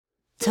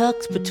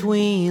tucked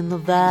between the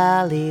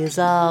valleys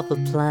of a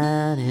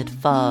planet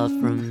far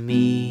from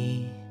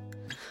me,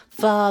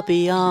 far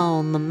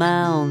beyond the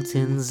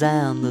mountains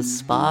and the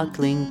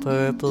sparkling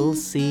purple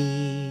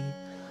sea.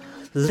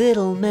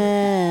 Little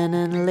men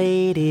and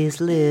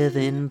ladies live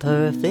in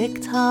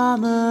perfect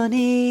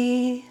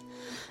harmony,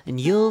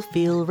 and you'll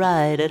feel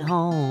right at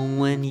home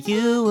when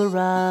you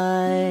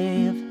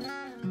arrive.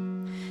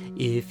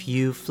 If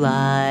you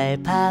fly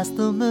past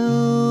the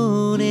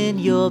moon in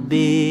your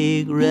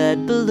big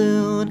red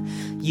balloon,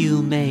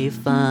 you may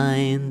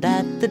find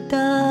that the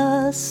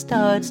dust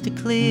starts to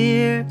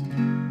clear.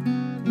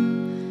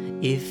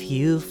 If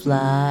you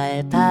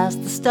fly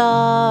past the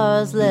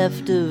stars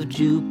left of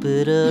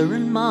Jupiter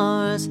and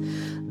Mars,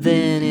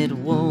 then it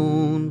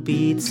won't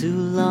be too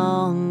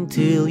long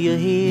till you're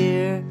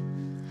here.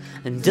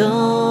 And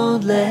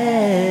don't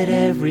let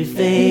every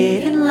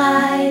fading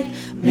light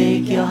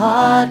make your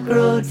heart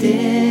grow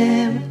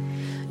dim.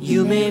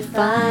 You may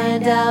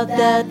find out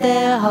that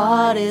their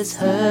heart is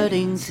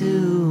hurting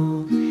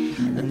too.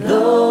 And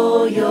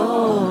though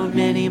you're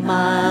many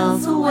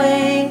miles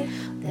away,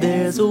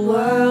 there's a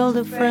world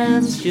of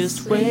friends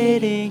just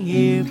waiting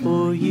here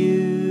for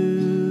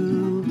you.